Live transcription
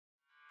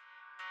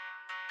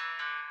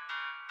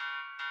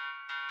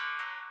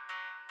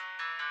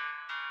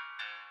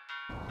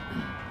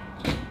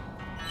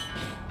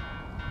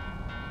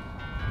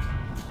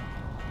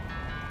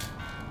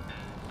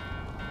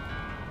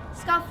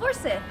Scott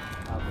Forsyth.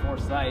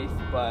 Forsyth,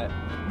 but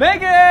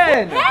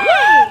Megan!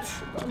 Hey!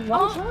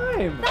 Long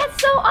time.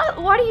 That's so odd.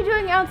 What are you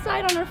doing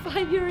outside on our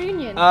 5-year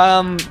reunion?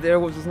 There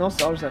was no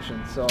cell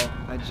reception, so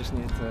I just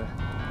needed to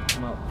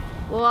come out.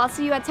 Well, I'll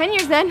see you at 10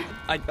 years then.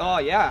 Oh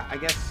yeah, I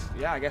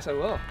guess I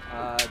will.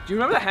 Do you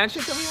remember the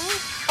handshake that we had?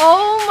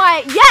 Oh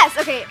my, yes.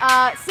 Okay,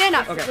 stand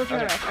up. Okay. Go through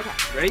the rest.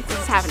 Okay. Ready? This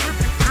is happening.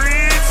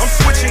 I'm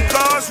switching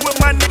cars with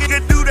my nigga,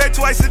 do that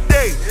twice a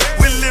day.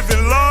 We're living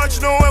large,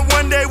 knowing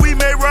one day we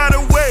may ride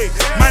away.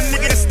 My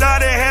nigga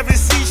started having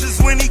seizures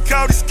when he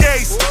caught his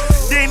case.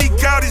 Then he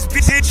caught his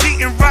bitch and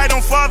cheating right on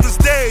Father's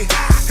Day.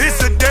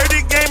 It's a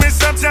dirty game and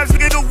sometimes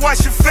we get to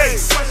wash your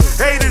face.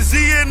 A to Z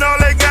and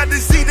all they got to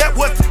see, that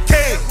was the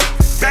case.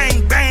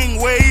 Bang, bang,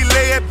 where he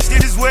lay at,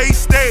 shit is where he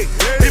stay.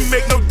 It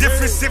make no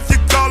difference if you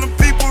call him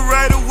people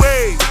right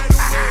away.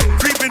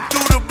 Creeping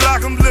through the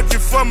block, I'm looking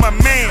for my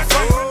man.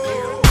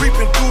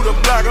 Creeping through the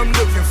block, I'm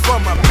looking for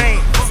my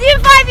man. See you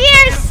in 5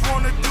 years!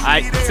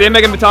 Alright, see you,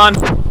 Megan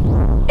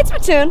Batoon. It's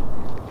Batoon.